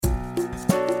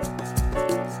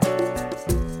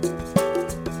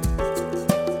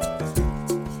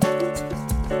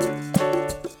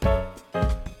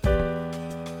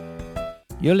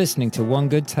You're listening to One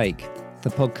Good Take,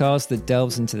 the podcast that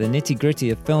delves into the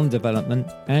nitty-gritty of film development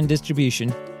and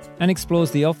distribution and explores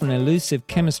the often elusive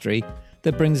chemistry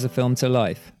that brings the film to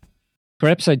life. For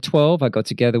episode 12, I got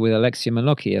together with Alexia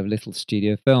Malocchi of Little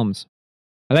Studio Films.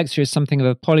 Alexia is something of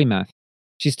a polymath.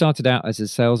 She started out as a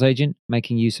sales agent,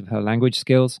 making use of her language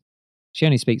skills. She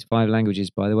only speaks 5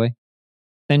 languages, by the way.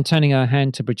 Then turning her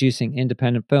hand to producing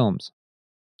independent films.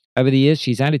 Over the years,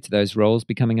 she's added to those roles,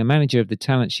 becoming a manager of the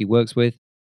talent she works with,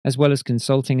 as well as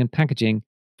consulting and packaging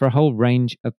for a whole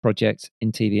range of projects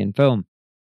in TV and film.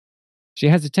 She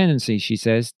has a tendency, she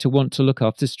says, to want to look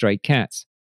after stray cats,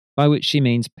 by which she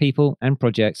means people and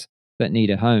projects that need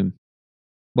a home.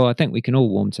 Well, I think we can all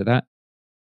warm to that.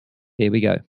 Here we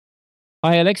go.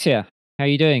 Hi, Alexia. How are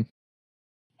you doing?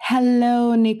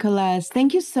 Hello, Nicholas.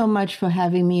 Thank you so much for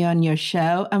having me on your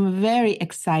show. I'm very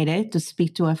excited to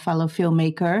speak to a fellow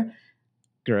filmmaker.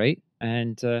 Great.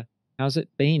 And how's it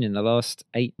been in the last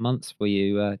 8 months for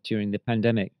you during the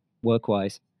pandemic,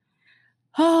 work-wise?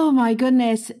 Oh, my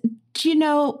goodness. Do you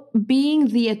know, being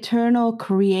the eternal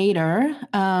creator,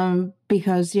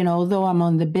 because, although I'm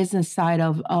on the business side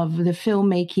of the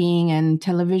filmmaking and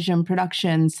television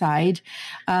production side,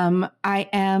 I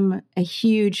am a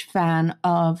huge fan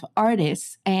of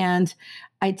artists, and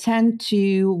I tend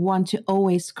to want to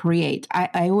always create.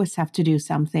 I always have to do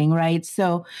something, right?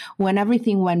 So when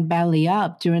everything went belly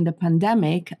up during the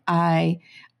pandemic, I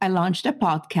launched a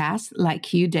podcast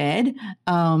like you did,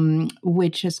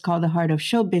 which is called The Heart of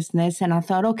Show Business. And I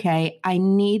thought, okay, I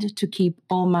need to keep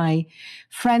all my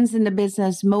friends in the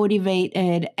business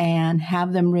motivated and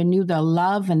have them renew their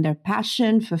love and their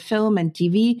passion for film and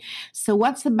TV. So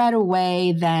what's a better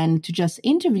way than to just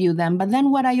interview them? But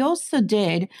then what I also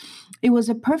did, it was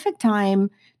a perfect time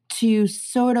to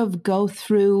sort of go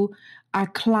through our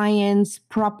clients'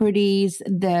 properties,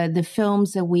 the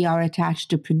films that we are attached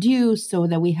to produce, so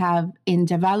that we have in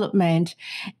development,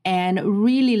 and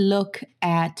really look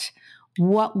at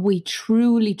what we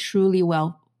truly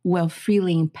well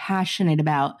feeling passionate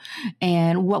about,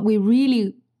 and what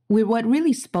really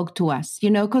spoke to us,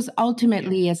 because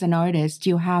ultimately as an artist,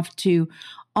 you have to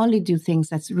only do things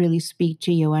that really speak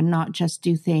to you and not just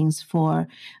do things for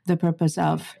the purpose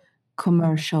of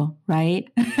commercial, right?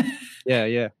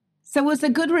 Yeah. So it was a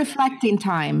good reflecting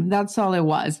time. That's all it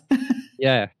was.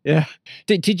 Yeah.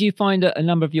 Did you find that a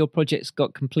number of your projects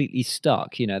got completely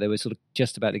stuck? They were sort of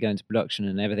just about to go into production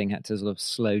and everything had to sort of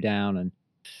slow down and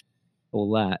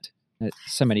all that.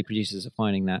 So many producers are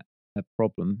finding that a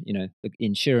problem, the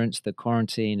insurance, the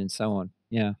quarantine and so on.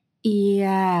 Yeah.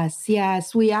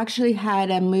 Yes. We actually had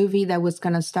a movie that was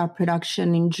going to start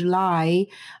production in July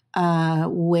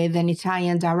with an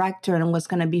Italian director and was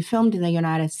going to be filmed in the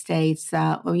United States.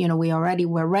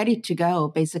 We're ready to go.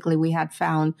 Basically, we had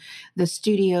found the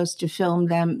studios to film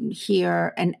them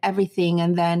here and everything.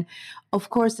 And then, of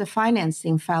course, the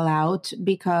financing fell out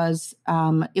because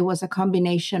it was a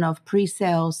combination of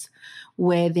pre-sales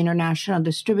with international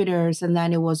distributors. And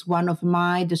then it was one of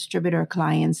my distributor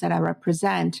clients that I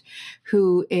represent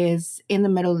who is in the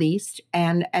Middle East.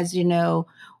 And as you know,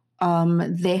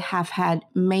 they have had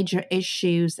major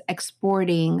issues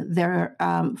exporting their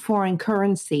foreign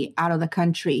currency out of the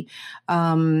country.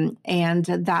 And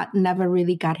that never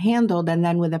really got handled. And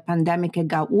then with the pandemic, it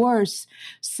got worse.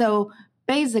 So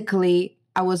basically,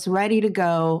 I was ready to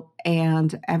go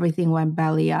and everything went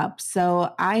belly up.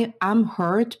 So I'm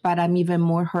hurt, but I'm even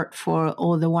more hurt for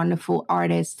all the wonderful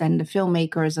artists and the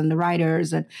filmmakers and the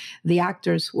writers and the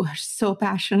actors who are so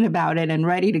passionate about it and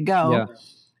ready to go. Yeah.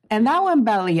 And that went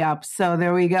belly up. So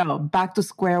there we go. Back to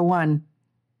square one.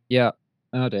 Yeah.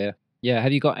 Oh dear. Yeah.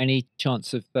 Have you got any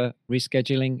chance of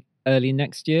rescheduling early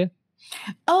next year?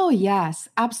 Oh, yes,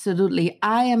 absolutely.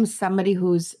 I am somebody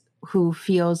who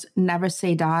feels never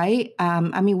say die.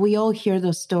 We all hear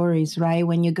those stories, right?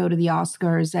 When you go to the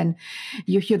Oscars and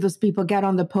you hear those people get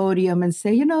on the podium and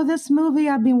say, this movie,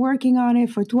 I've been working on it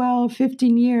for 12,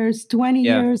 15 years, 20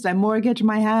 years. I mortgaged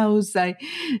my house. I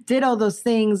did all those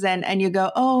things. And you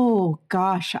go, oh,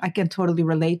 gosh, I can totally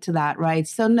relate to that, right?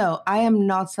 So no, I am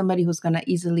not somebody who's going to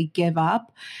easily give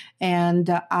up.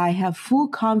 And I have full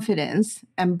confidence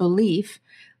and belief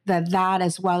that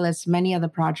as well as many other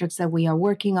projects that we are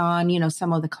working on,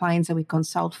 some of the clients that we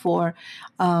consult for,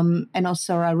 and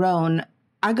also our own,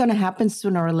 are going to happen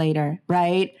sooner or later,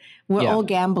 right? We're all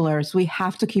gamblers. We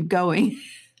have to keep going.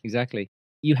 Exactly.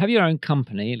 You have your own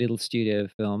company, Little Studio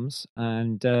Films,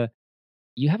 and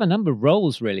you have a number of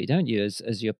roles, really, don't you?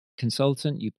 As your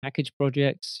consultant, you package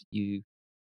projects, you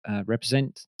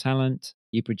represent talent,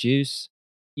 you produce.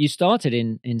 You started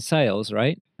in sales,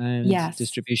 right? And Yes.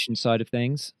 distribution side of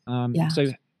things. Yeah.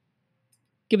 So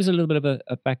give us a little bit of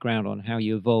a background on how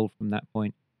you evolved from that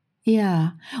point.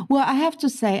 Yeah. Well, I have to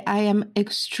say, I am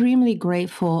extremely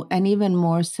grateful, and even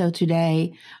more so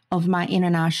today, of my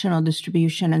international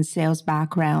distribution and sales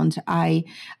background. I've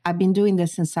been doing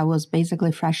this since I was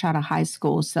basically fresh out of high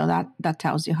school. So that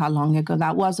tells you how long ago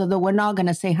that was, although we're not going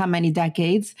to say how many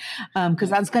decades,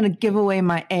 because that's going to give away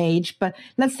my age. But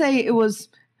let's say it was,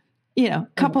 a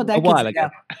couple decades while ago.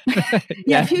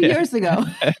 Yeah, a few years ago.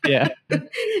 Yeah.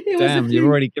 Damn, you've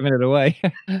already given it away.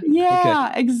 Yeah,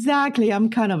 okay. Exactly. I'm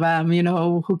kind of,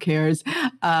 who cares?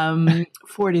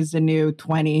 40 is the new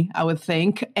 20, I would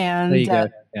think. And there you go.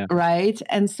 Yeah. Right.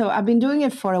 And so I've been doing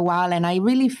it for a while, and I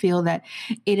really feel that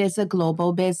it is a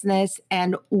global business.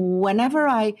 And whenever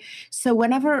I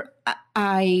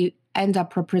end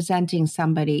up representing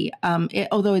somebody,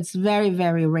 although it's very,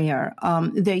 very rare,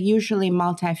 they're usually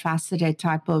multifaceted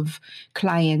type of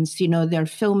clients. They're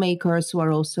filmmakers who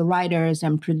are also writers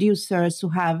and producers who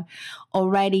have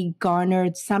already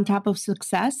garnered some type of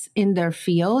success in their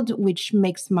field, which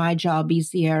makes my job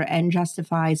easier and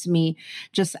justifies me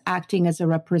just acting as a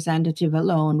representative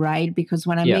alone, right? Because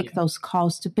when I make those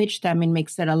calls to pitch them, it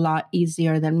makes it a lot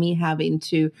easier than me having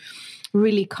to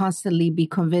really constantly be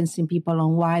convincing people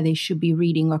on why they should be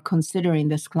reading or considering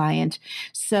this client.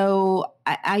 So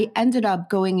I ended up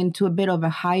going into a bit of a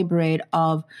hybrid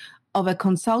of a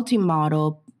consulting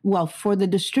model. Well, for the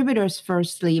distributors,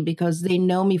 firstly, because they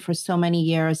know me for so many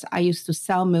years. I used to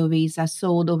sell movies. I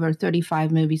sold over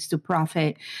 35 movies to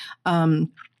profit.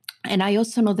 And I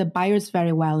also know the buyers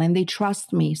very well, and they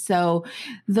trust me. So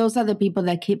those are the people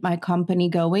that keep my company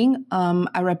going.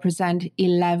 I represent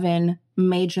 11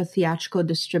 major theatrical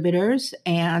distributors,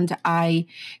 and I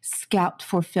scout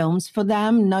for films for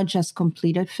them, not just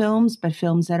completed films, but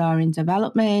films that are in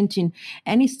development, in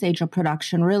any stage of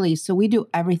production, really. So we do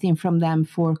everything from them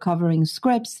for covering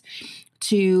scripts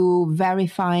to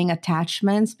verifying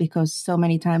attachments, because so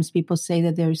many times people say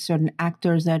that there are certain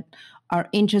actors that are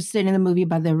interested in the movie,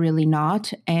 but they're really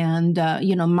not. And,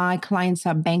 my clients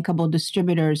are bankable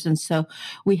distributors. And so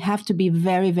we have to be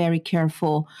very, very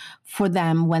careful for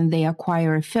them when they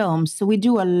acquire a film. So we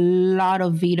do a lot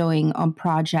of vetoing on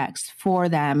projects for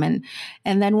them. And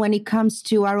then when it comes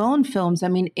to our own films,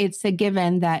 it's a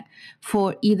given that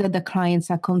for either the clients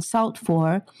I consult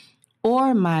for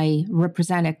or my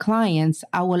represented clients,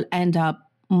 I will end up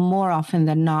more often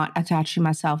than not attaching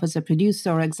myself as a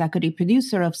producer or executive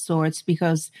producer of sorts,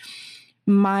 because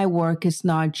my work is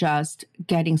not just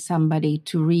getting somebody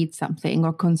to read something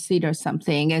or consider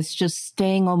something. It's just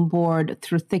staying on board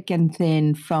through thick and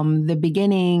thin from the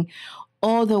beginning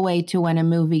all the way to when a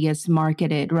movie is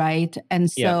marketed, right?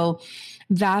 And so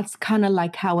that's kind of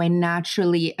like how I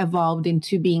naturally evolved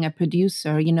into being a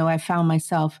producer. I found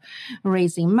myself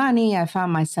raising money. I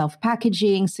found myself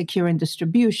packaging, securing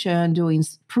distribution, doing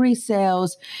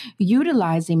pre-sales,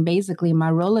 utilizing basically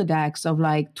my Rolodex of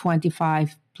like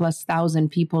 25,000+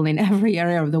 people in every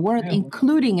area of the world,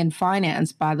 including in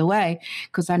finance, by the way,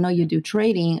 because I know you do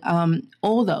trading,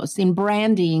 all those in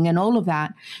branding and all of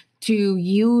that, to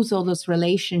use all those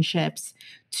relationships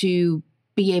to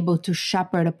be able to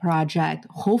shepherd a project,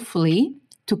 hopefully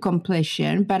to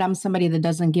completion. But I'm somebody that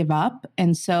doesn't give up.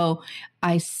 And so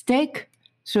I stick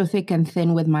through thick and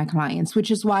thin with my clients,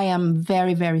 which is why I'm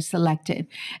very, very selective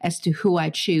as to who I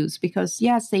choose. Because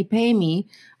yes, they pay me,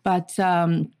 but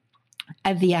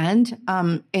at the end,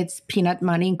 it's peanut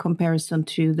money in comparison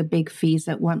to the big fees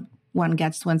that one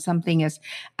gets when something is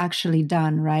actually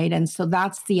done, right? And so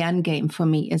that's the end game for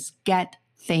me, is get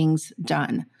things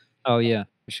done. Oh, yeah,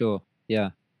 for sure. Yeah,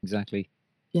 exactly.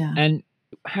 Yeah. And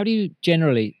how do you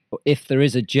generally, if there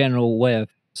is a general way of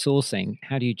sourcing,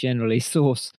 how do you generally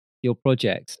source your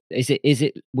projects? Is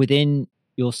it within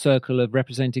your circle of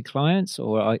represented clients,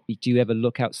 or do you ever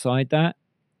look outside that?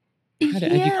 How do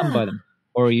you come by them?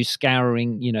 Or are you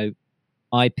scouring,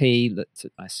 IP that's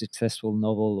a successful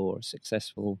novel or a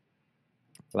successful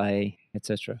play,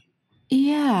 etc.?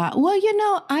 Yeah. Well,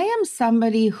 I am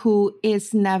somebody who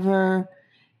is never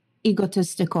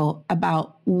egotistical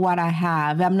about what I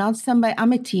have. I'm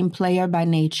a team player by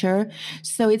nature.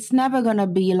 So it's never going to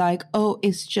be like, oh,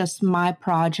 it's just my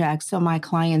projects or my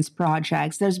clients'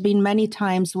 projects. There's been many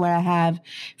times where I have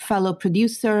fellow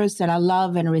producers that I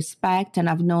love and respect and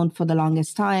I've known for the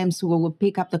longest times who will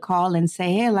pick up the call and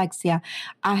say, hey, Alexia,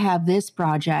 I have this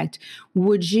project.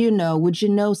 Would you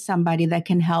know somebody that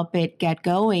can help it get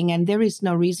going? And there is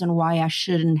no reason why I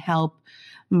shouldn't help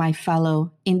my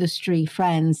fellow industry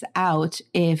friends out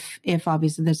if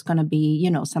obviously there's going to be,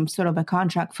 some sort of a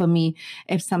contract for me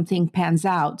if something pans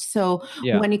out. So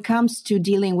when it comes to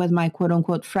dealing with my quote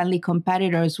unquote friendly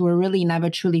competitors, we're really never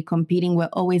truly competing. We're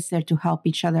always there to help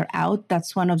each other out.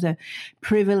 That's one of the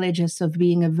privileges of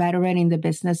being a veteran in the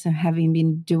business and having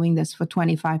been doing this for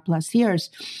 25 plus years,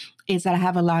 is that I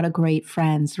have a lot of great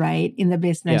friends, right, in the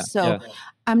business.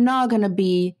 I'm not going to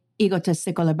be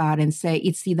egotistical about it and say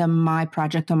it's either my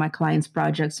project or my client's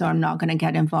project, so I'm not going to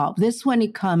get involved. This when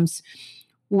it comes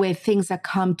with things that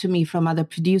come to me from other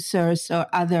producers or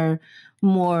other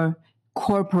more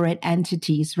corporate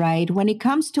entities, right? When it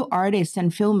comes to artists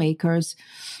and filmmakers,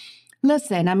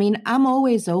 listen, I mean, I'm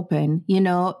always open.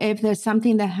 If there's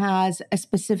something that has a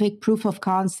specific proof of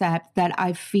concept that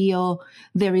I feel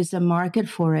there is a market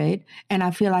for it and I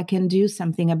feel I can do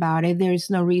something about it, there is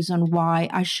no reason why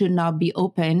I should not be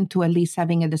open to at least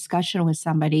having a discussion with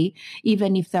somebody,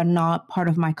 even if they're not part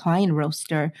of my client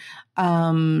roster.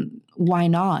 Why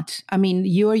not? I mean,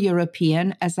 you're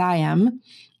European as I am,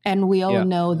 and we all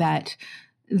know that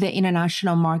the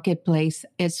international marketplace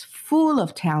is full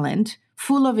of talent,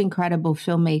 full of incredible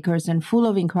filmmakers, and full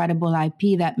of incredible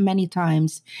IP that many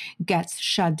times gets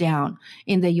shut down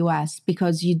in the US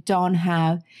because you don't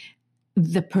have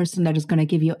the person that is going to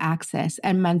give you access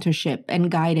and mentorship and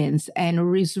guidance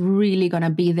and is really going to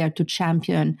be there to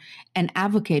champion and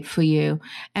advocate for you.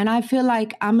 And I feel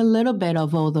like I'm a little bit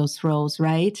of all those roles,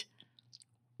 right?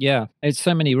 Yeah, it's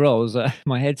so many roles.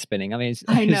 My head's spinning. I mean,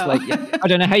 I know. It's like, I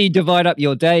don't know how you divide up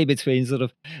your day between sort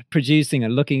of producing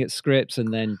and looking at scripts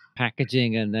and then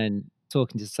packaging and then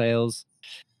talking to sales.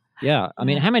 Yeah, I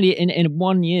mean, how many in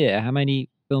 1 year? How many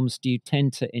films do you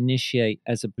tend to initiate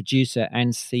as a producer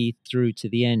and see through to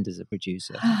the end as a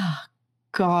producer?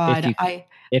 God,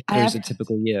 if there is a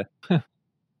typical year.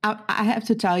 I have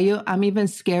to tell you, I'm even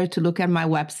scared to look at my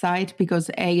website because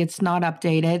it's not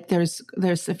updated.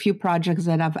 There's a few projects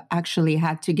that I've actually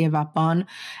had to give up on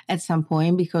at some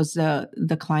point because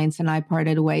the clients and I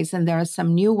parted ways. And there are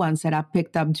some new ones that I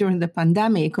picked up during the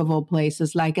pandemic of all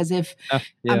places, like as if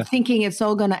I'm thinking it's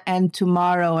all going to end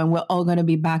tomorrow and we're all going to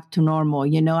be back to normal.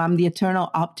 I'm the eternal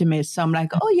optimist. So I'm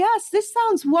like, oh yes, this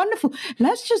sounds wonderful.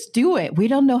 Let's just do it. We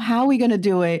don't know how we're going to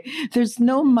do it. There's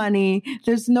no money.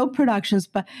 There's no productions,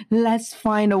 but let's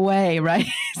find a way, right?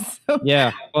 So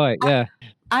right.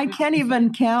 I can't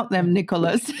even count them,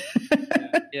 Nicholas.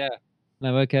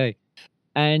 No, okay.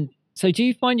 And so do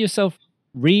you find yourself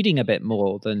reading a bit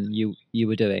more than you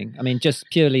were doing? I mean, just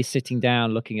purely sitting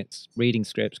down, looking at reading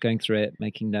scripts, going through it,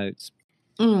 making notes.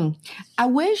 I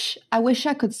wish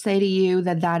I could say to you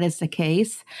that is the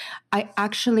case. I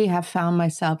actually have found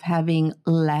myself having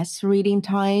less reading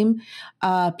time,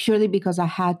 purely because I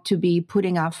had to be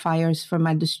putting out fires for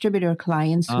my distributor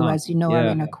clients who, as you know, are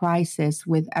in a crisis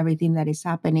with everything that is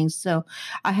happening. So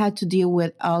I had to deal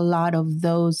with a lot of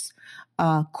those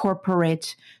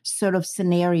corporate sort of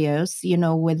scenarios,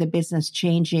 with the business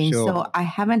changing. Sure. So I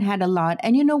haven't had a lot.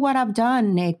 And you know what I've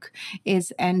done, Nick,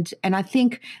 is, and I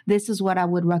think this is what I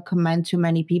would recommend to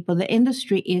many people. The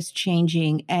industry is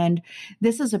changing, and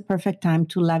this is a perfect time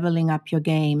to leveling up your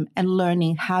game and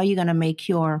learning how you're going to make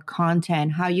your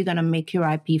content, how you're going to make your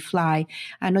IP fly.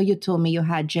 I know you told me you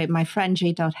had my friend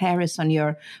J. Harris on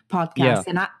your podcast,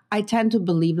 and I tend to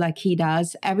believe like he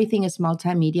does. Everything is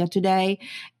multimedia today.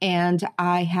 And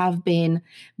I have been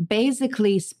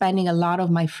basically spending a lot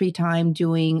of my free time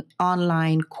doing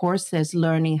online courses,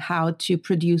 learning how to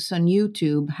produce on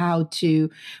YouTube, how to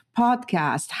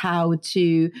podcast, how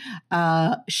to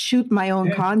shoot my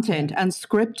own content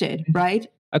unscripted, right?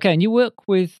 Okay. And you work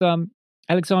with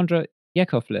Alexandra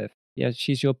Yakovlev. Yeah,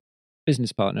 she's your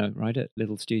business partner, right, at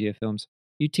Little Studio Films.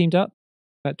 You teamed up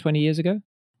about 20 years ago?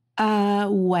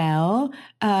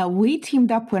 We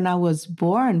teamed up when I was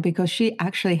born because she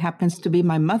actually happens to be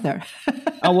my mother.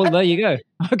 Oh, well, there you go.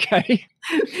 Okay.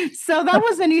 So that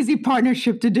was an easy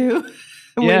partnership to do.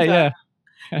 Yeah,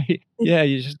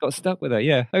 you just got stuck with her.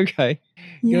 Yeah, okay.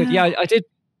 Good. Yeah, I did.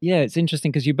 Yeah, it's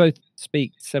interesting because you both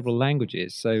speak several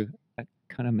languages. So that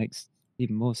kind of makes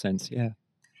even more sense. Yeah.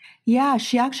 Yeah,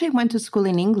 she actually went to school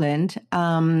in England,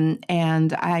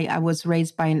 and I was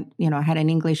raised by, I had an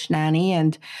English nanny,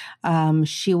 and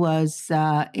she was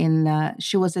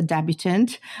she was a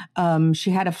debutant.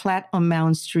 She had a flat on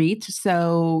Mount Street,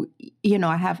 so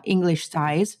I have English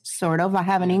ties, sort of. I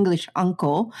have an English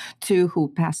uncle too who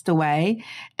passed away,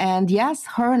 and yes,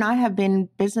 her and I have been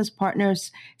business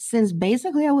partners since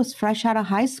basically I was fresh out of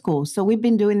high school. So we've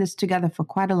been doing this together for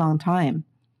quite a long time.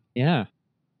 Yeah.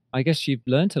 I guess you've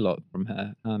learned a lot from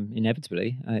her,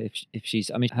 inevitably. If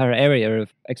she's, I mean, her area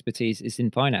of expertise is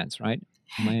in finance, right?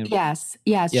 Yes.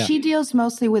 Yeah. She deals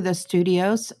mostly with the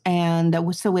studios and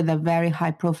also with the very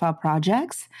high profile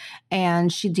projects.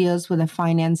 And she deals with the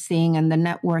financing and the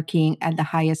networking at the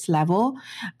highest level.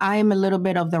 I'm a little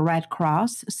bit of the Red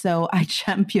Cross. So I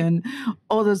champion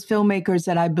all those filmmakers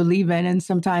that I believe in. And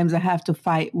sometimes I have to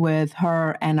fight with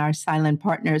her and our silent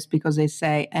partners because they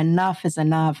say enough is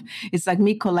enough. It's like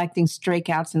me collecting stray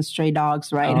cats and stray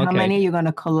dogs, right? Oh, okay. How many are you going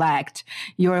to collect?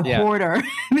 You're a hoarder.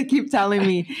 They keep telling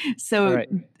me. So right.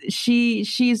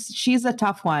 she's a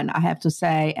tough one, I have to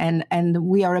say, and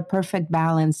we are a perfect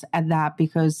balance at that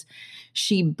because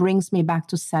she brings me back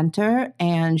to center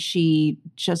and she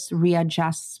just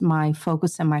readjusts my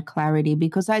focus and my clarity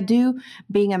because I do,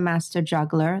 being a master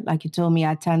juggler, like you told me,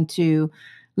 I tend to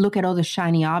look at all the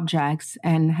shiny objects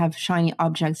and have shiny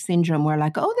object syndrome where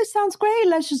like, oh, this sounds great,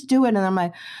 let's just do it. And I'm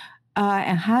like,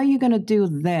 and how are you going to do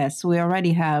this? We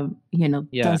already have,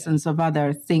 dozens of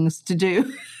other things to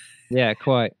do. Yeah,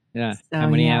 quite. Yeah. So, how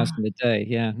many hours in the day?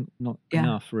 Yeah, not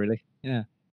enough, really. Yeah.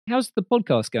 How's the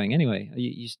podcast going anyway?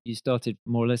 You started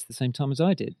more or less the same time as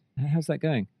I did. How's that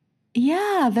going?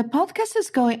 Yeah, the podcast is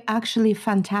going actually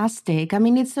fantastic. I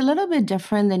mean, it's a little bit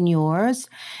different than yours.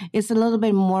 It's a little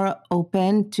bit more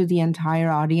open to the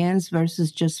entire audience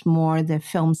versus just more the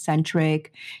film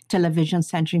centric, television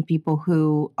centric people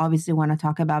who obviously want to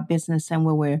talk about business and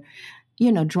where we're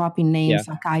dropping names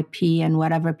like IP and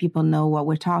whatever, people know what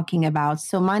we're talking about.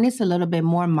 So mine is a little bit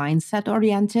more mindset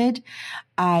oriented.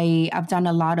 I've done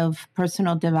a lot of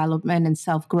personal development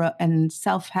and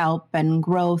self-help and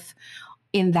growth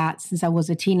in that since I was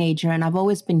a teenager. And I've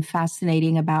always been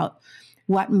fascinating about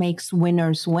what makes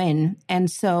winners win.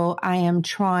 And so I am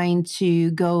trying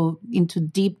to go into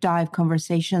deep dive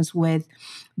conversations with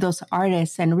those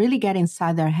artists and really get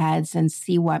inside their heads and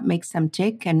see what makes them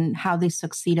tick and how they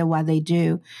succeed at what they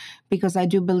do. Because I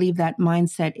do believe that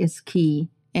mindset is key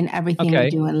in everything we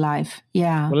do in life.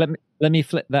 Yeah. Well, let me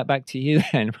flip that back to you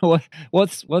then.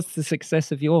 What's the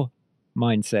success of your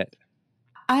mindset?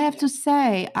 I have to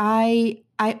say, I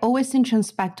always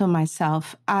introspect on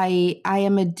myself. I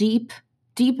am a deep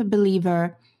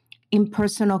believer in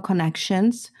personal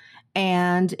connections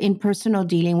and in personal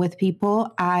dealing with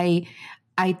people. I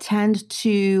tend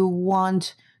to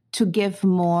want to give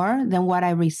more than what I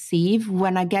receive.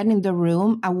 When I get in the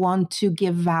room, I want to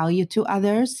give value to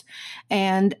others.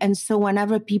 And so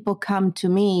whenever people come to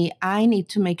me, I need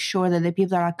to make sure that the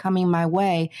people that are coming my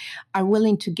way are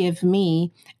willing to give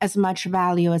me as much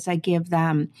value as I give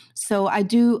them. So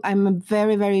I'm a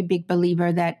very, very big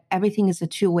believer that everything is a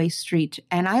two-way street.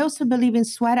 And I also believe in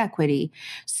sweat equity.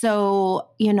 So,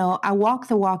 I walk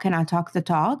the walk and I talk the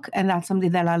talk. And that's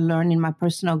something that I learned in my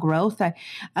personal growth.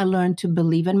 I learned to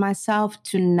believe in myself,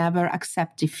 to never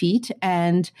accept defeat.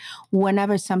 And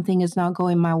whenever something is not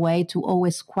going my way, to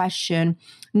always question,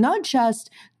 not just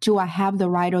do I have the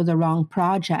right or the wrong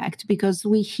project? Because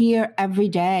we hear every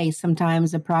day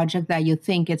sometimes a project that you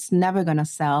think it's never going to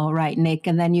sell, right, Nick?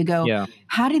 And then you go,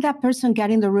 how did that person get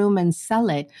in the room and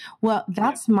sell it? Well,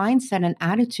 that's mindset and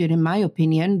attitude, in my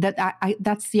opinion.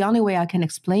 That's the only way I can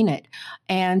explain it.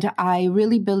 And I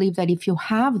really believe that if you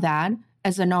have that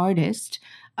as an artist,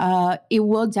 it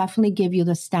will definitely give you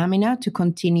the stamina to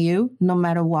continue no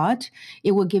matter what.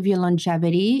 It will give you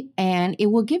longevity, and it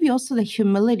will give you also the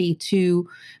humility to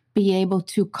be able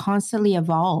to constantly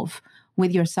evolve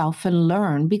with yourself and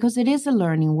learn, because it is a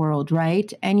learning world,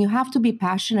 right? And you have to be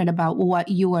passionate about what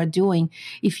you are doing.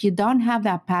 If you don't have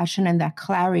that passion and that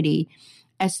clarity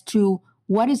as to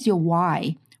what is your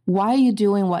why are you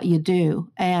doing what you do?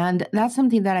 And that's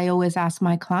something that I always ask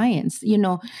my clients.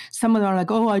 Some of them are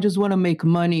like, oh, I just want to make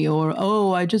money, or,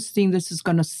 oh, I just think this is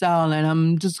going to sell and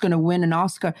I'm just going to win an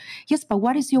Oscar. Yes, but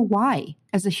what is your why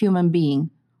as a human being?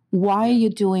 Why are you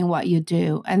doing what you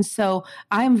do? And so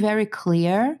I'm very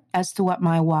clear as to what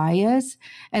my why is.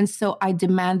 And so I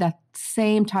demand that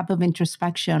same type of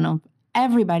introspection of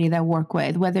everybody that I work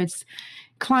with, whether it's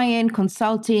client,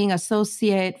 consulting,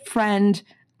 associate, friend.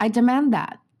 I demand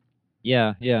that.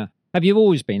 Yeah. Have you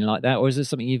always been like that, or is it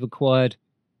something you've acquired,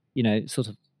 sort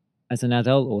of as an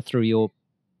adult or through your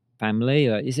family?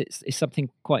 Or is something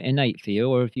quite innate for you,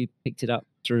 or have you picked it up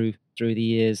through the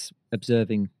years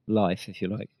observing life, if you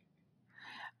like?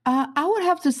 I would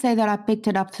have to say that I picked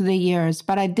it up through the years,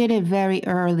 but I did it very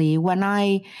early. When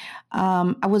I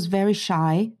was very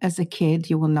shy as a kid,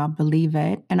 you will not believe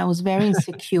it, and I was very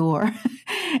insecure.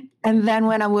 And then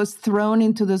when I was thrown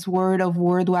into this world of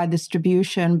worldwide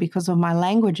distribution because of my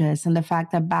languages and the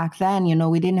fact that back then,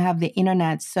 we didn't have the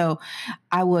internet. So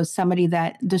I was somebody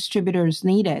that distributors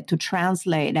needed to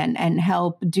translate and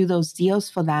help do those deals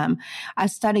for them. I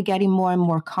started getting more and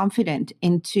more confident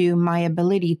into my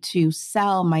ability to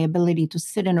sell, my ability to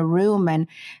sit in a room and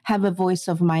have a voice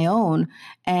of my own.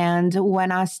 And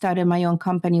when I started my own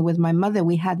company with my mother,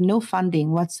 we had no funding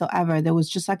whatsoever. There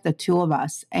was just like the two of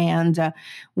us. And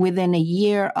within a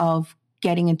year of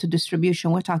getting into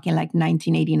distribution, we're talking like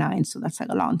 1989, so that's like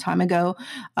a long time ago,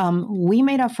 we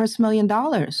made our first $1 million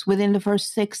within the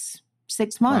first six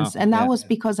months. Wow. And that was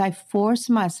because I forced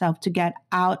myself to get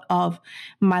out of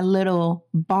my little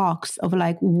box of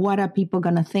like, what are people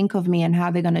going to think of me and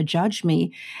how they're going to judge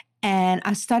me? And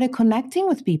I started connecting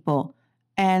with people.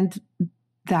 And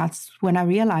that's when I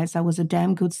realized I was a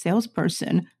damn good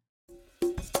salesperson.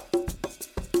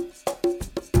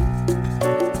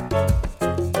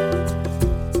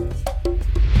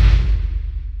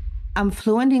 I'm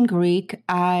fluent in Greek.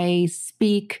 I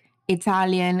speak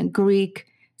Italian, Greek,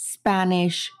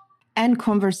 Spanish, and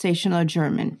conversational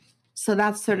German. So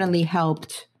that certainly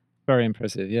helped. Very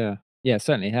impressive. Yeah. Yeah,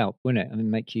 certainly helped, wouldn't it? I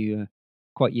mean, make you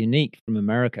quite unique from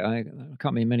America. I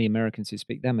can't meet many Americans who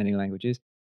speak that many languages,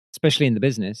 especially in the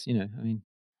business, I mean,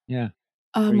 yeah.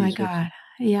 Oh my God.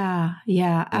 Yeah,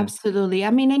 absolutely.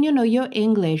 I mean, and you're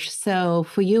English, so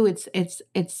for you, it's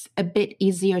a bit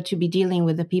easier to be dealing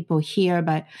with the people here.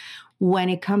 But when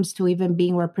it comes to even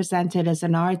being represented as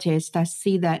an artist, I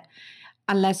see that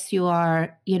unless you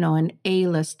are, an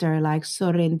A-lister like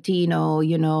Sorrentino,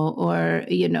 or,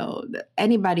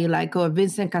 anybody like or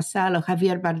Vincent Cassel or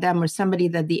Javier Bardem or somebody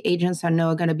that the agents are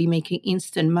going to be making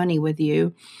instant money with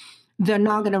you, they're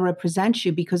not going to represent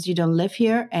you because you don't live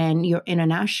here and you're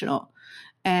international.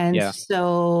 And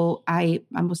so I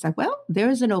was like, well,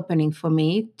 there's an opening for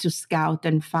me to scout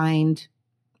and find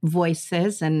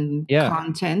voices and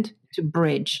content to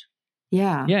bridge.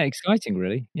 Yeah. Yeah, exciting,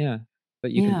 really. Yeah.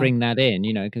 But you can bring that in,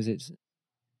 because it's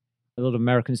a lot of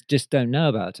Americans just don't know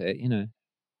about it,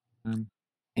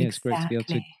 It's great to be able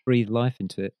to breathe life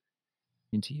into it,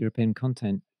 into European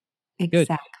content. Exactly.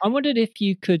 Good. I wondered if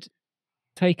you could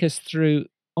take us through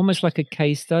almost like a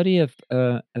case study of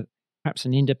perhaps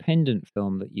an independent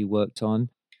film that you worked on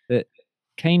that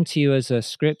came to you as a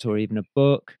script or even a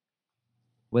book,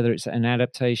 whether it's an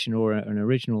adaptation or an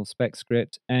original spec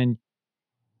script, and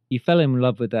you fell in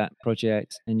love with that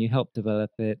project and you helped develop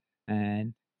it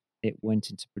and it went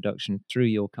into production through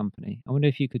your company. I wonder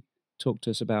if you could talk to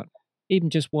us about even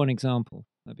just one example.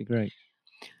 That'd be great.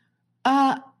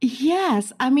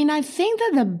 Yes. I mean, I think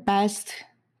that the best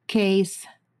case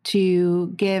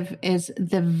to give is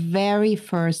the very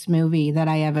first movie that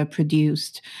I ever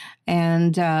produced.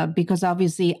 And because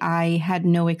obviously I had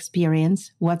no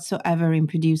experience whatsoever in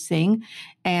producing,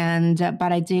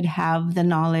 but I did have the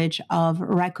knowledge of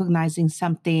recognizing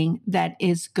something that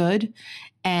is good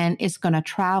and is going to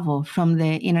travel from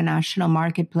the international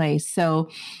marketplace. So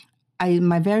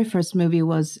my very first movie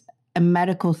was a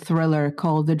medical thriller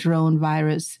called The Drone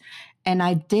Virus. And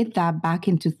I did that back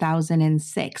in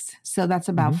 2006. So that's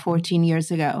about 14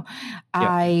 years ago.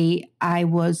 Yeah. I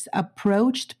was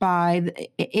approached by,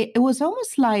 it was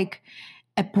almost like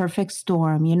a perfect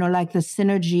storm, like the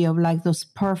synergy of like those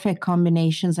perfect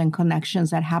combinations and connections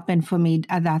that happened for me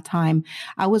at that time.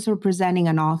 I was representing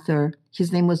an author.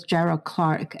 His name was Gerald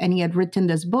Clark, and he had written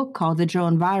this book called The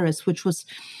Drone Virus, which was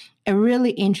a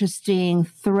really interesting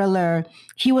thriller.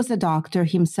 He was a doctor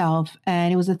himself,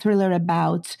 and it was a thriller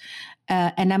about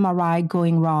an MRI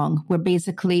going wrong, where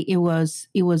basically it was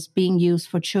being used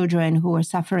for children who were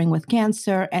suffering with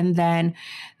cancer, and then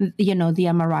the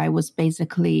MRI was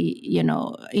basically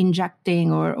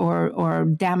injecting or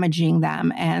damaging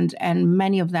them, and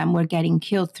many of them were getting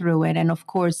killed through it. And of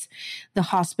course, the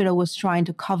hospital was trying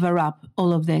to cover up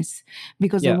all of this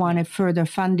because they wanted further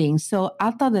funding. So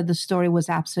I thought that the story was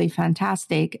absolutely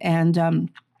fantastic, and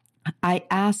I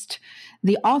asked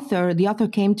the author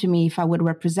came to me if I would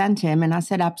represent him, and I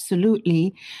said,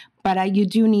 absolutely, but you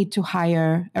do need to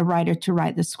hire a writer to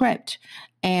write the script.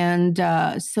 And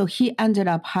so he ended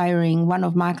up hiring one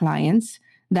of my clients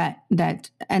that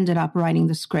ended up writing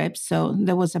the script. So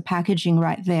there was a packaging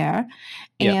right there.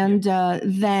 And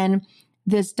then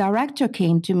this director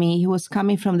came to me. He was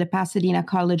coming from the Pasadena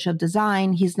College of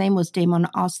Design. His name was Damon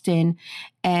Austin,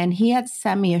 and he had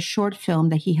sent me a short film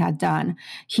that he had done.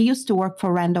 He used to work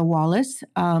for Randall Wallace,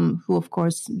 who, of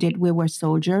course, did We Were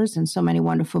Soldiers and so many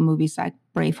wonderful movies like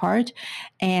Braveheart.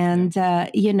 And,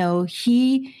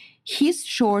 his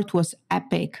short was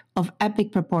of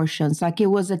epic proportions. Like, it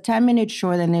was a 10-minute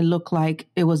short and it looked like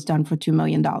it was done for $2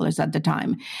 million at the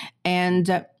time.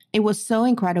 And it was so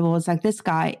incredible. It's like, this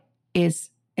guy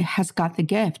has got the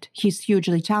gift. He's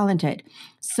hugely talented.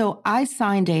 So I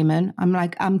signed Damon. I'm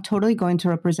like, I'm totally going to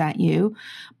represent you.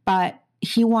 But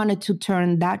he wanted to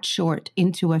turn that short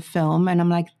into a film. And I'm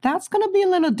like, that's going to be a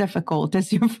little difficult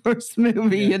as your first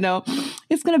movie, you know.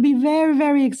 It's going to be very,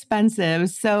 very expensive.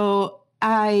 So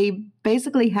I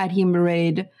basically had him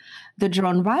read The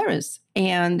Drone Virus.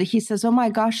 And he says, oh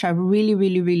my gosh, I really,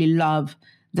 really, really love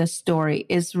the story.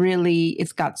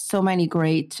 It's got so many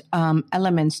great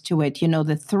elements to it. You know,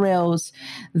 the thrills,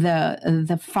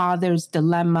 the father's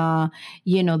dilemma,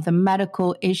 you know, the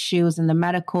medical issues and the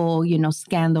medical, you know,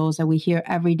 scandals that we hear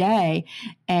every day.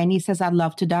 And he says, I'd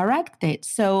love to direct it.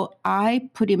 So I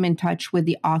put him in touch with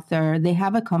the author. They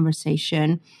have a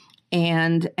conversation.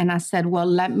 And I said, well,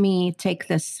 let me take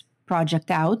this project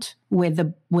out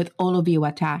with all of you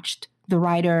attached, the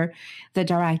writer, the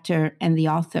director, and the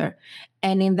author.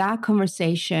 And in that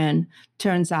conversation,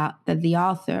 turns out that the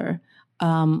author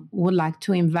would like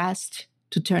to invest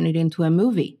to turn it into a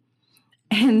movie.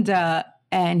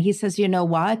 And he says, you know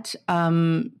what?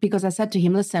 Because I said to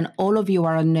him, listen, all of you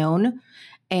are unknown.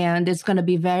 And it's going to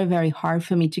be very, very hard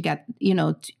for me to get, you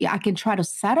know, I can try to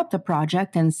set up the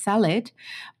project and sell it,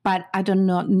 but I do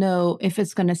not know if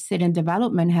it's going to sit in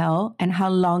development hell and how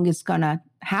long it's going to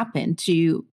happen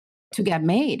to get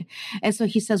made. And so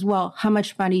he says, well, how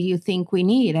much money do you think we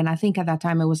need? And I think at that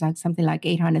time it was like something like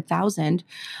 800,000.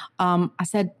 I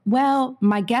said, well,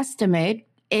 my guesstimate,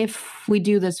 if we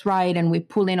do this right and we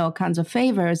pull in all kinds of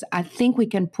favors, I think we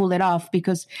can pull it off,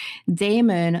 because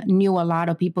Damon knew a lot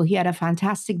of people. He had a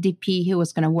fantastic DP who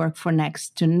was going to work for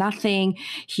next to nothing.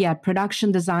 He had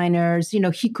production designers. You know,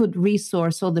 he could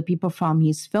resource all the people from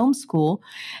his film school.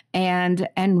 And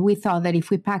we thought that if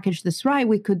we package this right,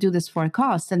 we could do this for a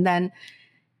cost. And then,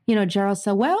 you know, Gerald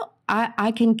said, well,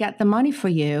 I can get the money for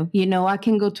you. You know, I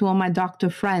can go to all my doctor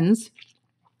friends.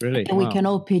 Really? And we can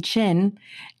all pitch in.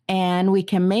 And we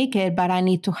can make it, but I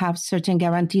need to have certain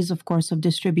guarantees, of course, of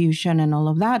distribution and all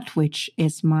of that, which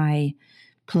is my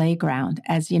playground,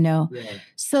 as you know. Yeah.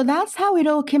 So that's how it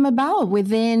all came about.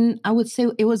 Within, I would say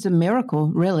it was a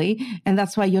miracle, really. And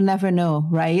that's why you never know,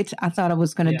 right? I thought I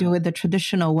was going to do it the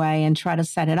traditional way and try to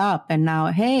set it up. And now,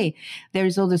 hey,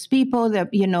 there's all these people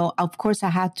that, you know, of course, I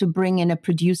had to bring in a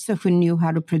producer who knew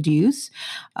how to produce.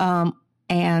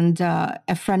 And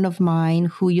a friend of mine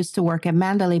who used to work at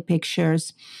Mandalay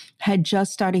Pictures had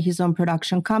just started his own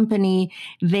production company.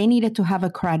 They needed to have a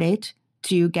credit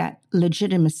to get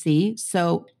legitimacy.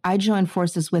 So I joined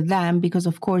forces with them because,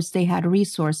 of course, they had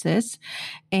resources.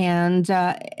 And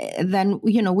then,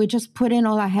 you know, we just put in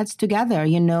all our heads together,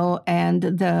 you know, and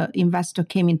the investor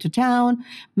came into town,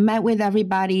 met with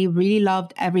everybody, really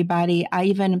loved everybody. I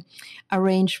even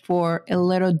arranged for a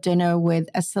little dinner with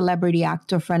a celebrity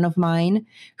actor friend of mine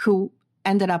who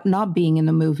ended up not being in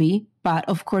the movie. But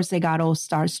of course, they got all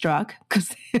starstruck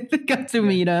because they got to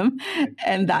meet him.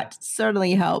 And that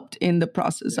certainly helped in the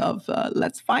process of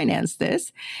let's finance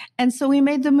this. And so we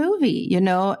made the movie, you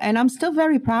know, and I'm still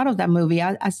very proud of that movie.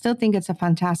 I still think it's a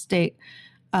fantastic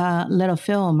little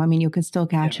film. I mean, you can still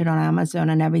catch it on Amazon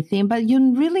and everything, but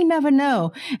you really never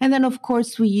know. And then, of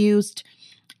course, we used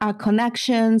our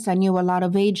connections. I knew a lot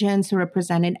of agents who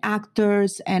represented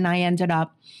actors, and I ended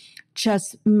up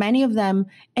just many of them,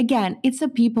 again, it's a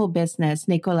people business,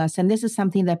 Nicholas, and this is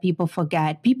something that people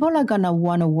forget. People are going to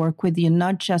want to work with you,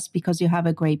 not just because you have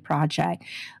a great project.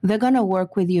 They're going to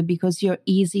work with you because you're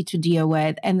easy to deal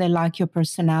with and they like your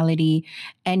personality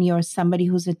and you're somebody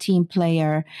who's a team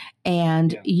player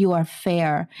and you are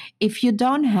fair. If you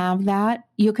don't have that,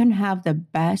 you can have the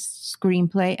best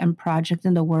screenplay and project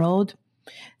in the world.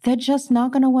 They're just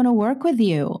not going to want to work with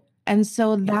you. And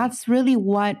so that's really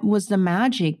what was the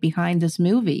magic behind this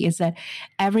movie, is that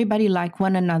everybody liked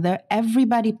one another.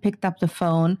 Everybody picked up the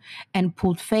phone and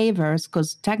pulled favors,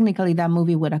 because technically that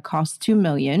movie would have cost $2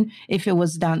 million if it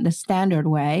was done the standard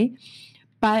way.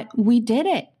 But we did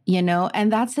it, you know,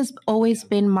 and that's always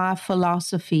been my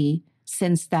philosophy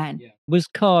since then. Yeah. Was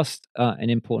cast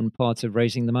an important part of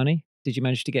raising the money? Did you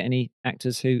manage to get any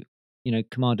actors who, you know,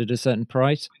 commanded a certain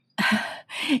price?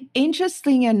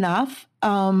 Interesting enough,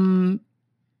 and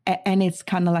it's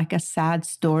kind of like a sad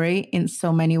story in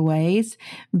so many ways,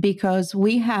 because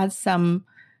we had some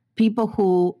people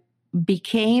who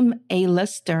became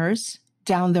A-listers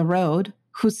down the road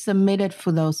who submitted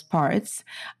for those parts.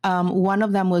 One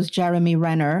of them was Jeremy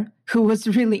Renner, who was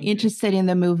really interested in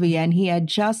the movie, and he had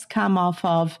just come off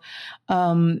of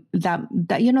that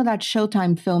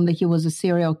Showtime film that he was a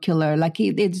serial killer. Like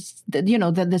it's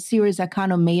the series that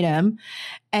kind of made him.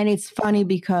 And it's funny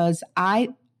because I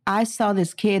saw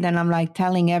this kid and I'm like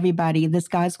telling everybody, this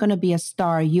guy's going to be a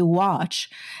star, you watch.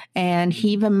 And he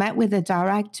even met with the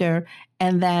director,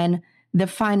 and then the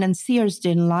financiers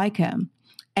didn't like him.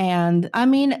 And I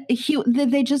mean,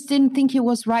 they just didn't think he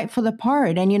was right for the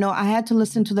part. And, I had to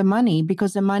listen to the money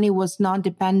because the money was not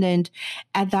dependent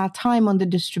at that time on the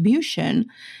distribution.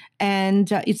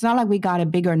 And it's not like we got a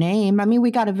bigger name. I mean,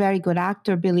 we got a very good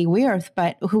actor, Billy Wirth,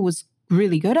 but who was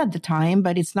really good at the time,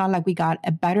 but it's not like we got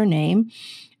a better name.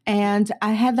 And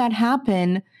I had that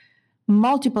happen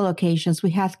multiple occasions. We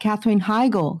had Katherine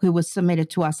Heigl, who was submitted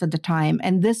to us at the time.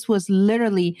 And this was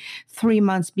literally 3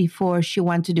 months before she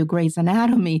went to do Grey's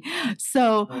Anatomy.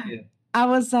 So I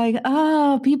was like,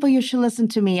 people, you should listen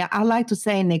to me. I like to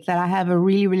say, Nick, that I have a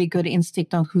really, really good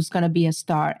instinct on who's going to be a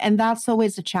star. And that's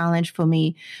always a challenge for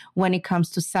me when it comes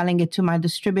to selling it to my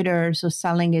distributors or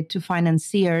selling it to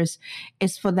financiers,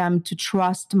 is for them to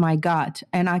trust my gut.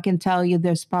 And I can tell you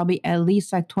there's probably at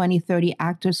least like 20, 30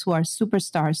 actors who are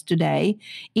superstars today,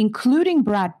 including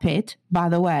Brad Pitt, by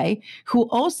the way, who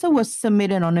also was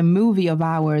submitted on a movie of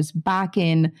ours back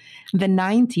in the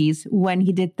 90s when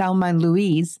he did Thelma and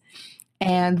Louise.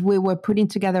 And we were putting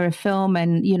together a film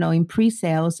and, in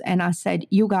pre-sales. And I said,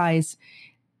 you guys,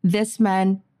 this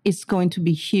man is going to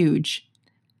be huge.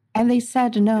 And they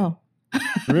said no.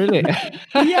 Really?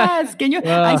 Yes. Can you?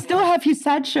 I still have his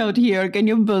headshot here. Can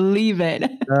you believe it?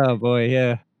 Oh, boy.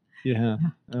 Yeah. Yeah.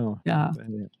 Oh, yeah.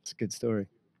 It's a good story.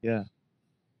 Yeah.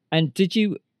 And did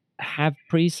you have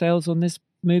pre-sales on this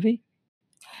movie?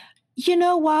 You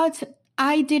know what?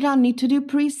 I did not need to do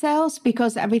pre-sales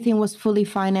because everything was fully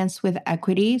financed with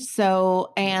equity.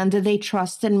 So, and they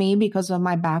trusted me because of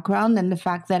my background and the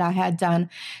fact that I had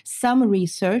done some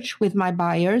research with my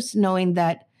buyers, knowing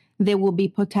that they will be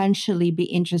potentially be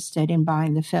interested in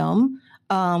buying the film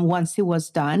once it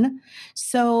was done.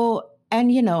 So,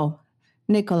 and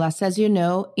Nicholas, as you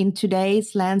know, in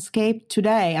today's landscape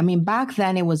back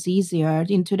then it was easier.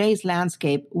 In today's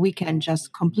landscape, we can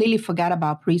just completely forget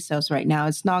about pre-sales right now.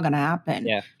 It's not going to happen.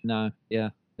 Yeah, no,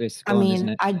 yeah. It's gone, isn't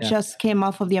it? I just came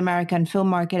off of the American film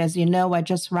market. As you know, I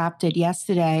just wrapped it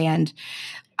yesterday, and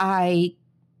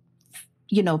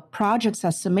projects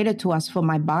are submitted to us for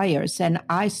my buyers. And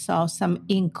I saw some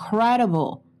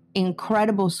incredible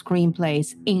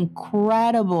screenplays,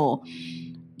 incredible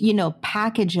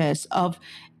packages of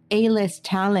A-list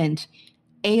talent,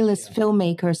 A-list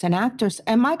filmmakers and actors,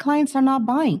 and my clients are not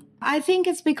buying. I think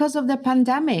it's because of the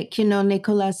pandemic,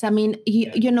 Nicholas. I mean,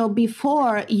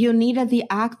 before you needed the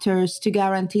actors to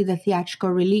guarantee the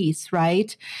theatrical release,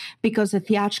 right? Because the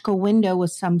theatrical window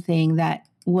was something that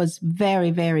was very,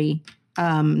 very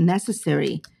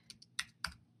necessary.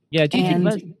 Yeah, do you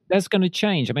think that's going to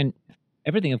change? I mean,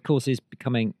 everything, of course, is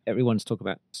becoming, everyone's talking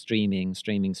about streaming,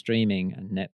 and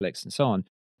Netflix and so on.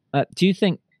 Do you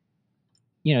think,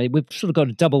 we've sort of got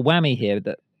a double whammy here,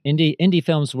 that indie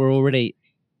films were already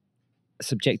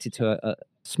subjected to a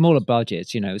smaller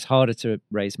budgets. It's harder to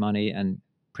raise money, and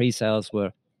pre-sales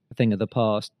were a thing of the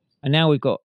past. And now we've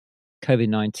got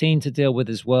COVID-19 to deal with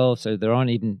as well. So there aren't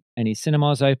even any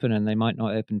cinemas open, and they might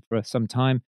not open for some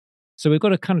time. So we've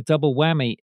got a kind of double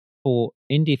whammy for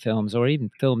indie films, or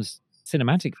even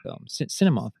cinematic films,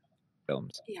 cinema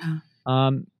films. Yeah.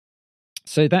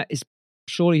 So that is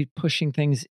surely pushing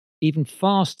things even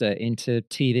faster into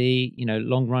TV,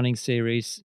 long-running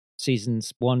series,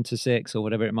 seasons 1 to 6 or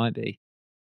whatever it might be.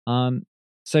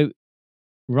 So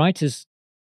writers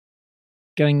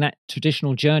going that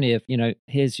traditional journey of,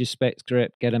 here's your spec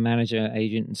script, get a manager,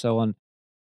 agent, and so on.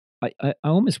 I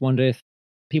almost wonder if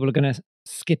people are going to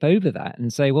skip over that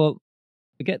and say, well,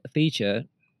 forget the feature.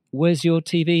 Where's your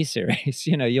TV series?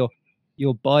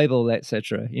 Your Bible,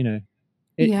 etc. Do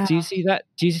you see that?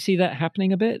 Do you see that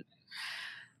happening a bit?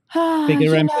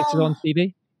 Bigger emphasis on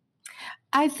TV?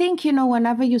 I think,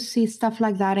 whenever you see stuff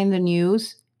like that in the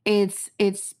news, it's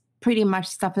pretty much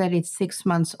stuff that it's 6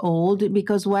 months old,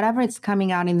 because whatever it's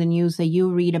coming out in the news that you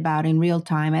read about in real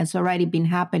time has already been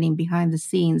happening behind the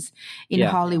scenes in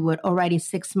Hollywood already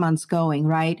 6 months going,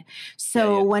 right?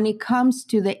 So when it comes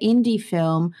to the indie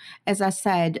film, as I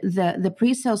said, the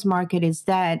pre-sales market is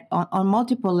dead on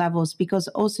multiple levels, because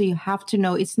also you have to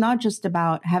know it's not just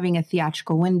about having a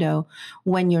theatrical window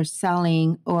when you're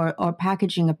selling or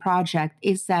packaging a project.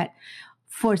 It's that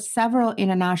for several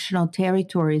international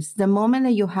territories, the moment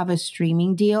that you have a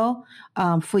streaming deal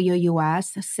for your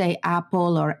US, say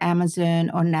Apple or Amazon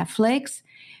or Netflix,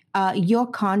 your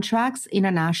contracts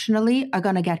internationally are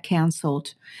going to get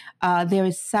canceled. There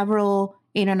is several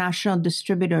international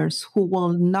distributors who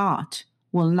will not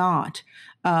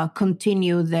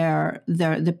continue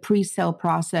the pre-sale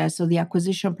process or the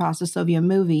acquisition process of your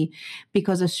movie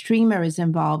because a streamer is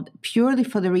involved purely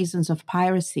for the reasons of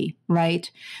piracy,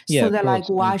 right? Yeah, so of they're like,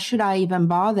 course. why should I even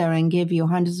bother and give you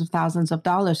hundreds of thousands of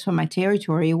dollars for my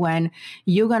territory when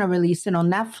you're going to release it on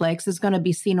Netflix? It's going to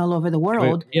be seen all over the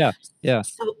world. Yeah.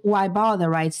 So why bother,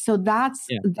 right? So that's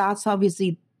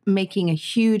obviously making a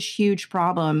huge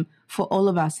problem for all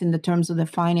of us in the terms of the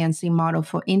financing model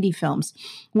for indie films.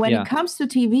 When it comes to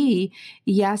TV,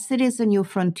 yes, it is a new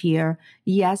frontier.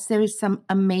 Yes, there is some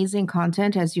amazing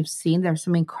content, as you've seen. There's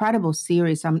some incredible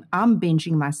series. I'm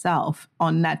binging myself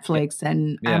on Netflix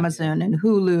and Amazon and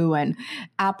Hulu and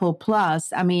Apple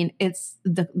Plus. I mean, it's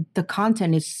the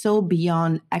content is so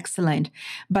beyond excellent.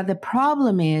 But the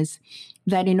problem is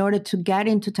that in order to get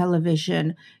into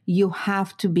television, you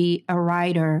have to be a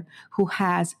writer who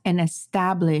has an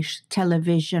established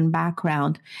television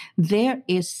background. There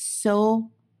is so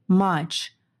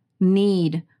much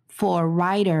need for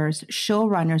writers,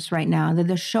 showrunners right now, that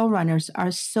the showrunners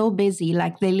are so busy,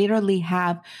 like they literally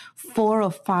have 4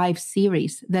 or 5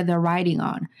 series that they're writing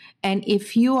on. And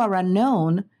if you are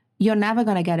unknown, you're never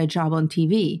going to get a job on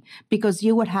TV because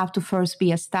you would have to first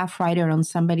be a staff writer on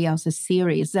somebody else's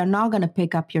series. They're not going to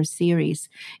pick up your series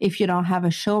if you don't have a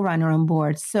showrunner on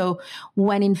board. So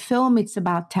when in film, it's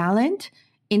about talent,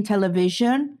 in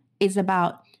television, it's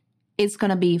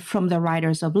going to be from the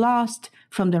writers of Lost,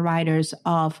 from the writers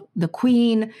of The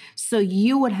Queen. So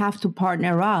you would have to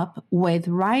partner up with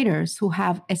writers who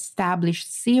have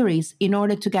established series in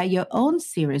order to get your own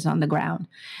series on the ground.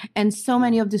 And so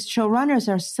many of these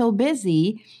showrunners are so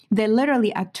busy, they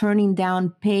literally are turning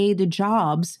down paid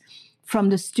jobs from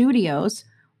the studios.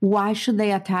 Why should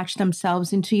they attach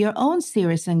themselves into your own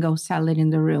series and go sell it in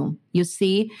the room? You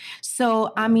see?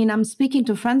 So, I mean, I'm speaking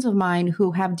to friends of mine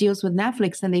who have deals with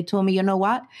Netflix, and they told me, you know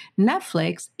what?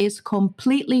 Netflix is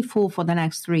completely full for the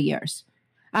next 3 years.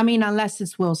 I mean, unless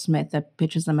it's Will Smith that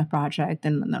pitches them a project,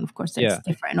 and then of course it's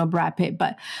different, or Brad Pitt.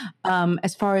 But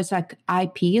as far as like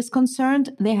IP is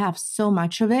concerned, they have so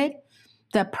much of it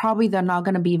that probably they're not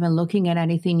going to be even looking at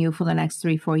anything new for the next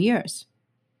 3-4 years.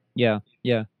 Yeah.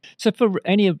 So for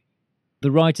any of the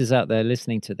writers out there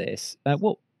listening to this,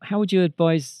 how would you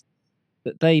advise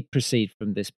that they proceed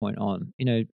from this point on? You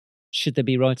know, should they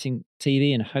be writing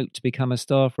TV and hope to become a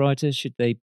staff writer? Should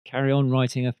they carry on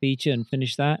writing a feature and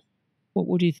finish that?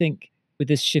 What do you think with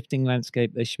this shifting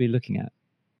landscape they should be looking at?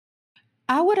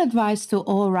 I would advise to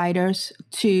all writers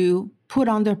to put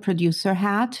on their producer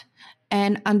hat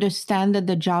and understand that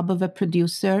the job of a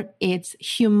producer, it's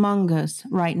humongous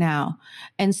right now.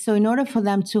 And so in order for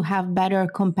them to have better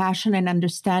compassion and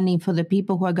understanding for the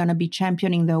people who are going to be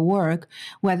championing their work,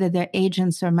 whether they're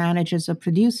agents or managers or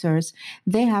producers,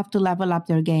 they have to level up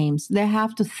their games. They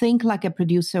have to think like a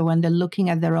producer when they're looking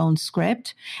at their own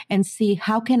script and see,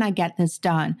 how can I get this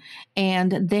done?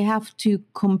 And they have to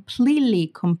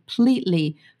completely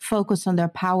focus on their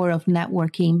power of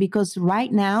networking, because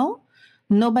right now,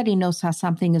 nobody knows how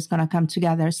something is going to come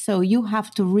together. So you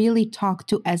have to really talk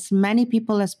to as many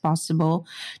people as possible,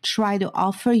 try to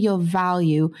offer your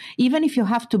value, even if you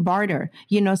have to barter,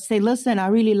 say, listen, I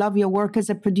really love your work as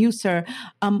a producer.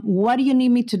 What do you need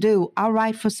me to do? I'll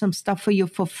write for some stuff for you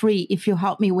for free if you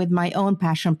help me with my own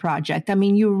passion project. I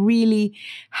mean, you really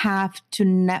have to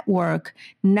network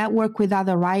with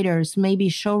other writers, maybe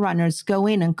showrunners. Go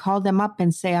in and call them up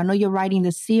and say, I know you're writing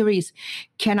the series.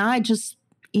 Can I just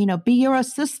be your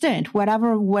assistant,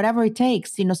 whatever it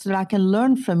takes, so that I can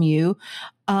learn from you.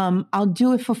 I'll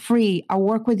do it for free. I'll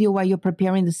work with you while you're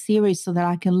preparing the series so that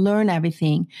I can learn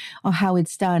everything on how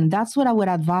it's done. That's what I would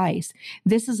advise.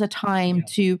 This is a time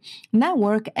to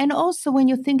network. And also when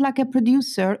you think like a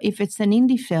producer, if it's an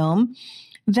indie film,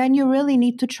 then you really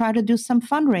need to try to do some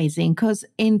fundraising, because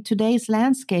in today's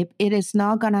landscape, it is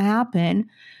not going to happen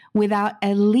without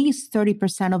at least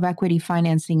 30% of equity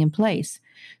financing in place.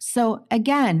 So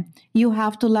again, you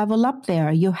have to level up there.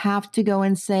 You have to go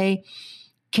and say,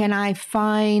 can I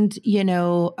find,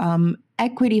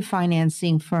 equity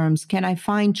financing firms? Can I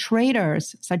find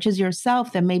traders such as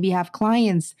yourself that maybe have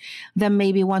clients that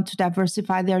maybe want to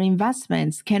diversify their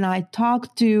investments? Can I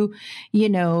talk to,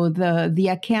 the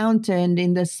accountant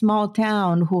in the small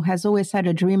town who has always had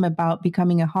a dream about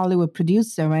becoming a Hollywood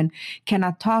producer? And can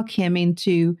I talk him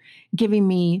into giving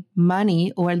me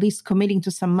money, or at least committing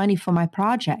to some money for my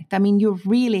project? I mean, you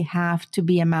really have to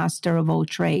be a master of all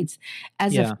trades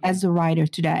as a writer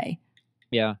today.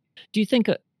 Yeah. Do you think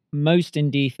most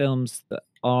indie films that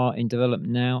are in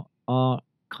development now are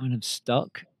kind of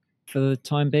stuck for the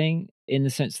time being, in the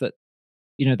sense that,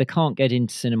 they can't get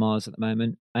into cinemas at the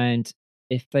moment. And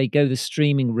if they go the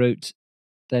streaming route,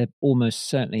 they're almost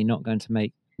certainly not going to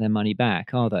make their money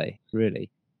back, are they, really?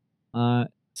 So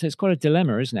it's quite a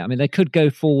dilemma, isn't it? I mean, they could go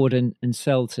forward and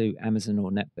sell to Amazon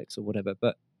or Netflix or whatever,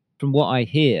 but from what I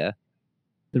hear,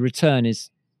 the return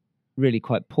is really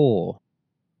quite poor.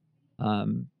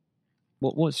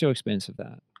 What's your experience of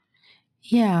that?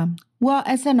 Yeah. Well,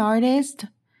 as an artist,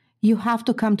 you have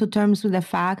to come to terms with the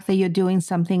fact that you're doing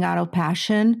something out of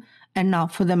passion and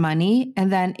not for the money.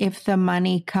 And then if the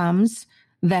money comes,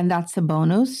 then that's a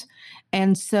bonus.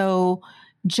 And so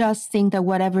just think that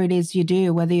whatever it is you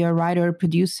do, whether you're a writer or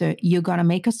producer, you're going to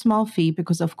make a small fee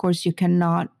because, of course, you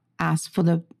cannot ask for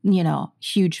the,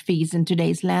 huge fees in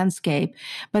today's landscape.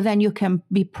 But then you can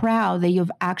be proud that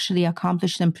you've actually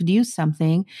accomplished and produced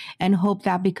something and hope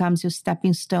that becomes your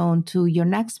stepping stone to your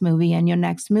next movie and your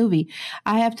next movie.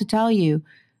 I have to tell you,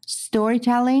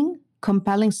 storytelling,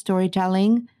 compelling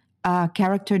storytelling,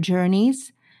 character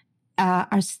journeys,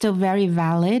 are still very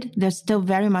valid. They're still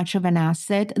very much of an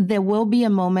asset. There will be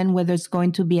a moment where there's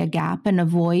going to be a gap and a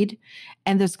void,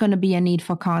 and there's going to be a need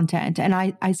for content. And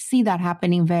I see that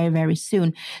happening very, very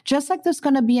soon. Just like there's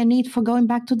going to be a need for going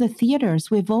back to the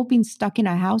theaters. We've all been stuck in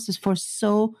our houses for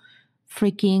so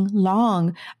freaking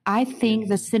long. I think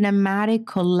the cinematic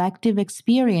collective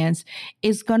experience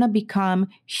is going to become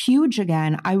huge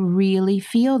again. I really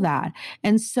feel that.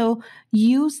 And so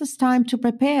use this time to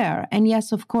prepare. And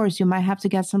yes, of course, you might have to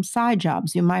get some side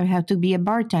jobs. You might have to be a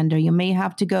bartender. You may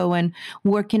have to go and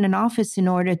work in an office in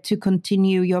order to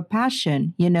continue your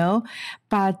passion,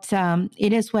 but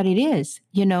it is what it is.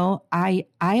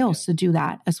 I also do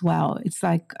that as well. It's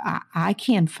like, I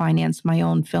can't finance my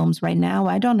own films right now.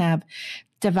 I don't have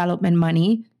development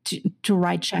money to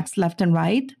write checks left and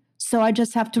right. So I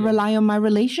just have to rely on my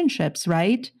relationships,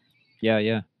 right?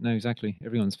 Yeah. No, exactly.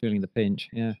 Everyone's feeling the pinch.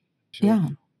 Yeah. Sure.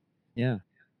 Yeah.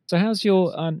 So how's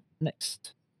your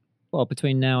next,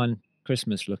 between now and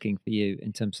Christmas looking for you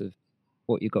in terms of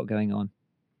what you've got going on?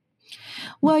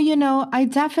 Well, I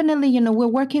definitely, we're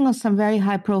working on some very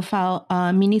high profile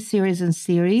miniseries and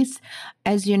series.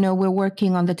 As you know, we're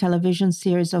working on the television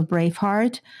series of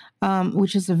Braveheart,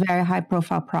 which is a very high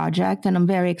profile project, and I'm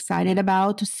very excited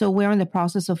about. So we're in the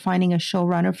process of finding a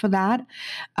showrunner for that.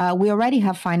 We already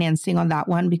have financing on that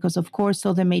one because, of course,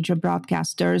 all the major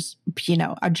broadcasters,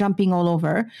 are jumping all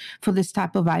over for this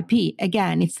type of IP.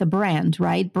 Again, it's a brand,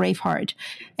 right? Braveheart.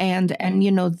 And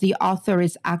the author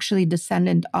is actually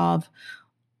descendant of,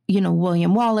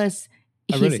 William Wallace.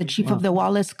 He's the chief of the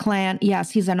Wallace clan.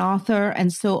 Yes, he's an author.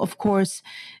 And so, of course,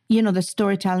 the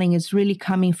storytelling is really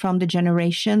coming from the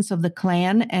generations of the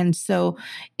clan. And so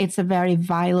it's a very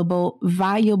valuable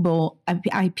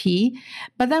IP.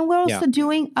 But then we're also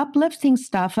doing uplifting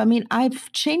stuff. I mean,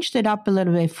 I've changed it up a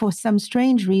little bit. For some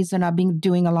strange reason, I've been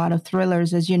doing a lot of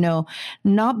thrillers, as you know,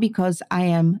 not because I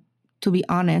am, to be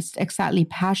honest, exactly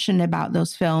passionate about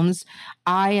those films.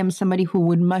 I am somebody who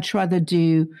would much rather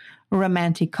do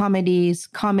romantic comedies,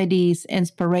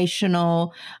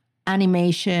 inspirational,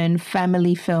 animation,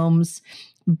 family films,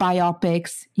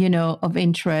 biopics, of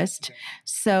interest.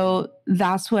 So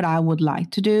that's what I would like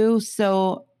to do.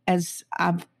 So as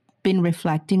I've been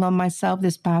reflecting on myself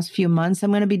this past few months,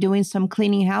 I'm going to be doing some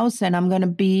cleaning house, and I'm going to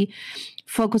be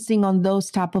focusing on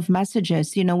those type of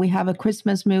messages. We have a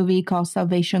Christmas movie called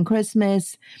Salvation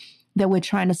Christmas that we're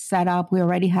trying to set up. We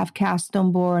already have cast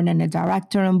on board and a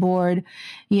director on board.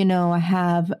 I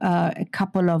have a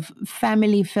couple of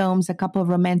family films, a couple of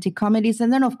romantic comedies.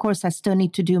 And then, of course, I still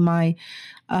need to do my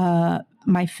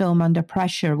film Under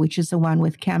Pressure, which is the one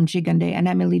with Cam Gigandet and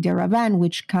Emily de Ravin,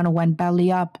 which kind of went belly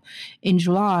up in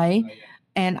July.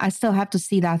 And I still have to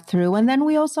see that through. And then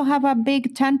we also have our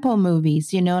big tentpole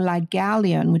movies, like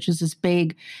Galleon, which is this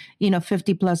big,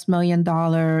 $50+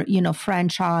 million,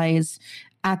 franchise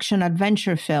action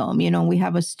adventure film. We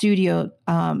have a studio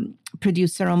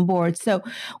producer on board. So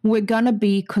we're going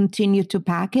to continue to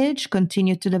package,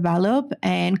 continue to develop,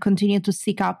 and continue to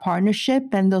seek out partnership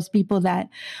and those people that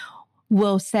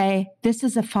will say, this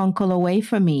is a phone call away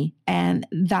from me. And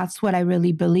that's what I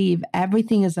really believe.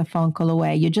 Everything is a phone call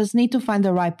away. You just need to find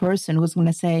the right person who's going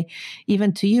to say,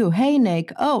 even to you, hey,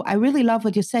 Nick, I really love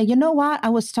what you say. You know what? I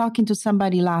was talking to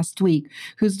somebody last week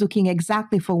who's looking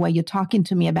exactly for what you're talking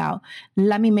to me about.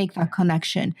 Let me make that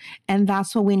connection. And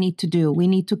that's what we need to do. We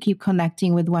need to keep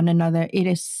connecting with one another. It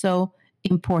is so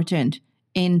important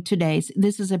in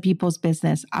this is a people's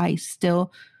business. I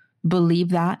still believe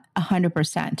that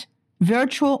 100%.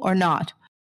 Virtual or not.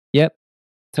 Yep,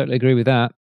 totally agree with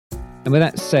that. And with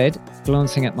that said,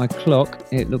 glancing at my clock,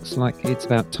 it looks like it's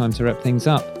about time to wrap things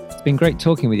up. It's been great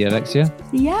talking with you, Alexia.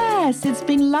 Yes, it's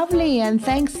been lovely. And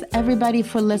thanks everybody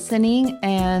for listening.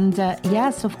 And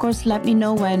yes, of course, let me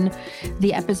know when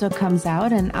the episode comes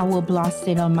out and I will blast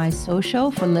it on my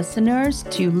social for listeners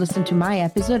to listen to my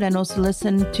episode and also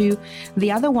listen to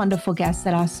the other wonderful guests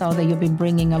that I saw that you've been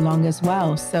bringing along as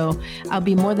well. So I'll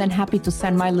be more than happy to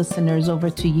send my listeners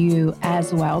over to you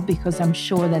as well, because I'm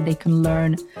sure that they can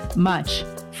learn much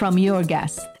from your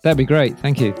guests. That'd be great.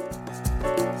 Thank you.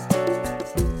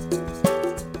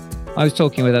 I was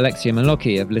talking with Alexia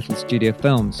Malocchi of Little Studio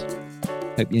Films.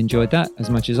 Hope you enjoyed that as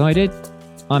much as I did.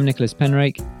 I'm Nicholas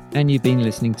Penrake, and you've been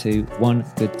listening to One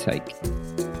Good Take.